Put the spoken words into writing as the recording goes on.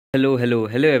Hello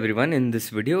everyone. In this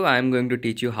video, I am going to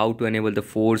teach you how to enable the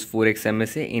Force 4x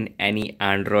MSA in any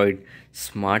Android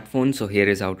smartphone. So here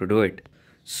is how to do it.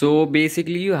 So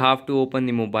basically you have to open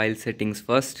the mobile settings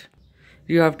first.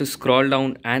 You have to scroll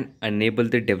down and enable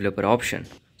the developer option.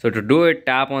 So to do it,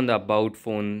 tap on the about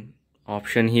phone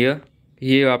option here.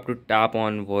 Here you have to tap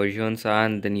on versions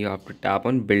and then you have to tap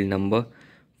on build number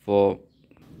for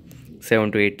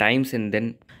 7 to 8 times, and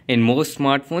then in most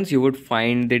smartphones you would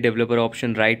find the developer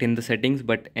option right in the settings,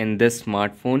 but in this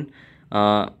smartphone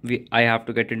I have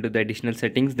to get into the additional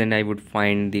settings, then I would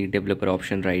find the developer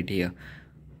option right here.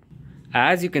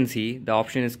 As you can see, the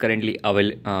option is currently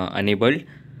enabled.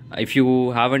 If you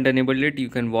haven't enabled it, you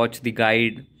can watch the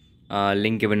guide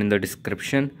link given in the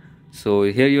description. So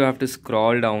here you have to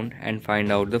scroll down and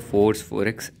find out the Force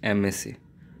 4x MSAA.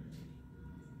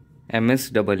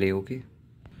 Okay,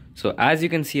 so as you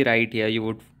can see right here, you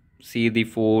would see the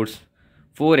Force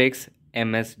 4x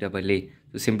MSAA.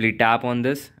 So simply tap on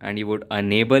this and you would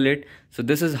enable it. So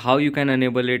this is how you can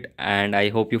enable it, and I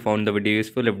hope you found the video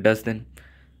useful. If does, then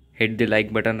hit the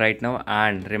like button right now,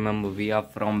 and remember, we are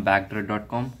from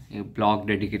BackDroid.com, a blog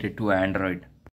dedicated to Android.